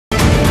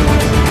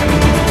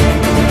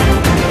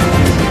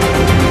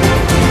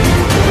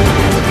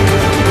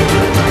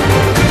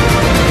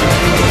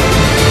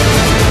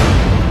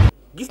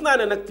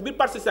ne nag ci biir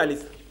parti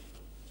socialiste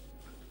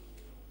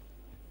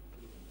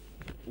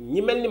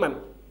ñi mel ni man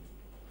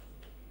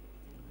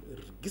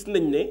gis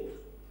nañ ne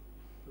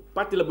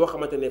parti la boo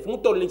xamante ne fu mu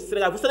toll nii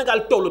Sénégal fu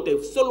Sénégal tollu tey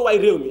soluwaay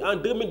réew mi en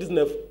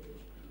 2019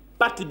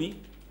 parti bi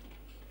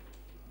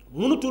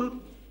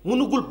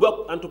mënugul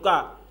bokk en tout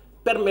cas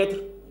permettre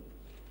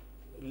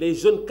les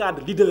jeunes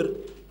cadres leaders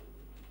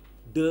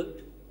de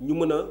ñu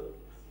mën a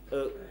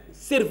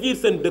servir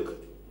seen dëkk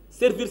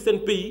servir seen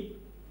pays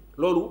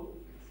loolu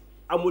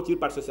amul ci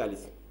parti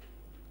socialiste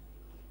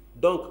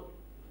donc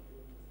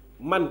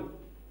man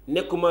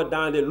nekkuma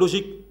dans les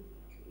logiques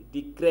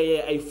di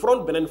créer ay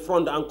front beneen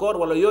front encore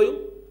wala yooyu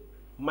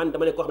man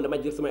dama ne koo xam ne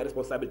damay jël samay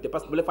responsabilité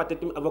parce que bu la fàtte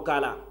tamit avocat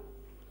laa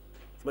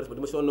sama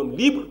responsabilité, je suis un homme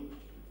libre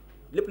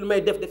lépp lu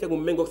may defee mu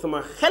méngoog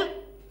sama xel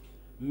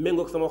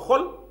méngoog sama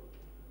xol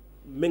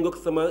méngoog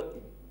sama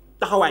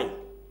taxawaay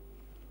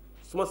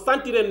su ma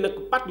sentiree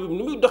nag parti bi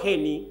ni muy doxee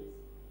nii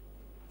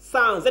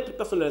sans être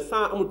personnel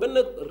sans amul benn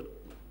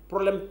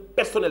problème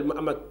personnel mu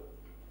am ak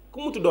ku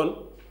mu doon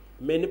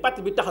mais ni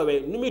parti bi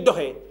taxawee ni muy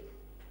doxee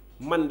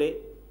man de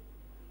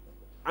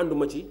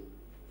ànduma ci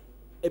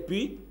et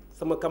puis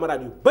sama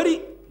camarade yu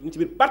bari ñu ci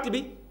biir parti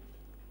bi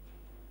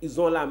ils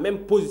ont la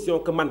même position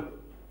que man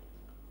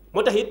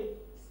moo tax it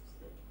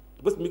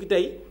bés mi ki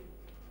tey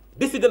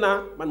décidé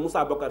naa man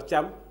Moussa Bocar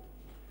Thiam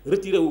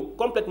retiré wu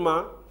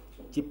complètement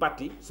ci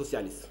parti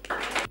socialiste.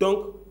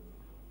 donc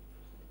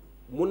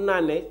mun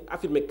naa ne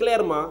affirmer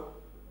clairement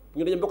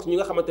ñu dañu bokk ci ñi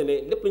nga xamante ne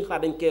lépp lu ñu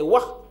xalaat dañ koy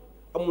wax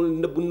amul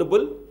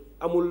nëbbal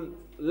amul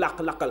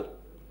làq-làqal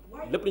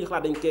lépp lu ñu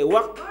xalaat dañ koy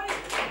wax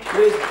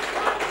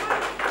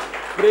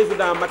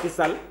président Macky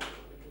Sall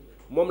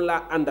moom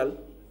laa àndal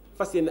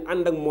fas yéene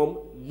ànd ak moom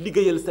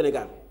liggéeyal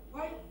Sénégal.